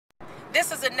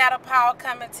This is Annetta Powell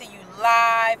coming to you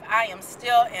live. I am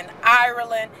still in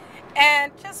Ireland,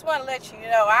 and just want to let you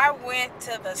know I went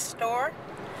to the store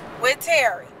with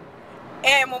Terry.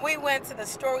 And when we went to the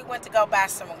store, we went to go buy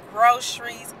some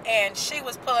groceries, and she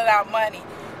was pulling out money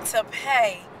to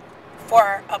pay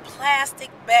for a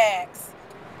plastic bags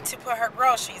to put her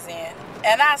groceries in.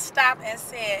 And I stopped and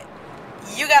said,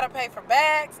 "You got to pay for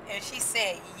bags?" And she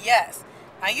said, "Yes."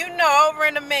 Now, you know, over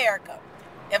in America,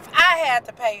 if I had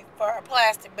to pay for a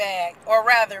plastic bag, or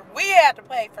rather we had to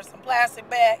pay for some plastic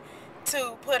bag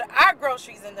to put our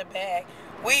groceries in the bag,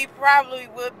 we probably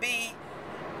would be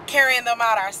carrying them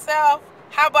out ourselves.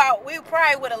 How about we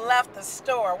probably would have left the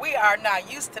store? We are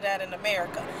not used to that in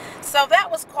America. So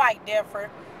that was quite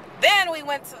different. Then we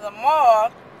went to the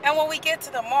mall, and when we get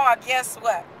to the mall, guess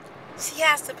what? She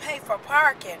has to pay for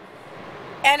parking.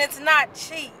 And it's not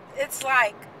cheap. It's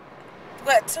like,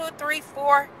 what, $2, $3,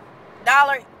 $4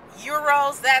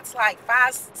 euros? That's like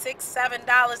 $5, $6,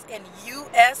 $7 in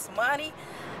US money.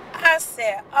 I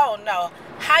said, oh no,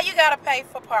 how you gotta pay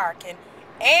for parking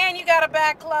and you gotta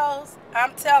buy clothes?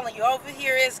 I'm telling you, over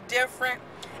here is different.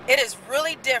 It is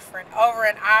really different over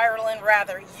in Ireland,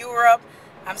 rather Europe.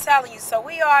 I'm telling you, so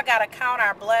we all gotta count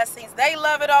our blessings. They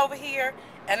love it over here,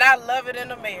 and I love it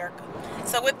in America.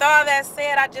 So with all that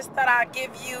said, I just thought I'd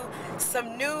give you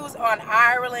some news on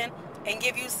Ireland and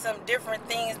give you some different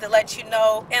things to let you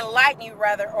know, enlighten you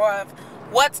rather, of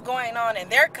what's going on in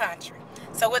their country.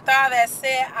 So with all that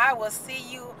said, I will see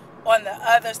you on the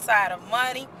other side of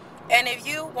money. And if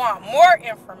you want more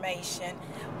information,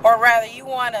 or rather you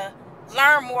want to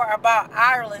learn more about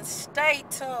Ireland, stay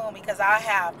tuned, because I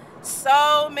have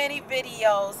so many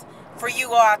videos for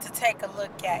you all to take a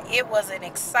look at. It was an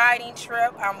exciting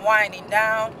trip. I'm winding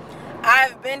down.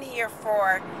 I've been here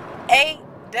for 8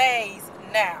 days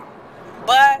now,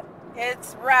 but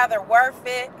it's rather worth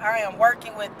it. I am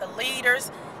working with the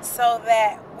leaders so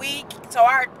that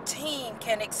our team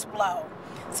can explode.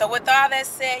 So with all that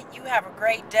said, you have a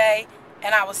great day,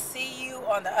 and I will see you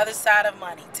on the other side of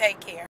money. Take care.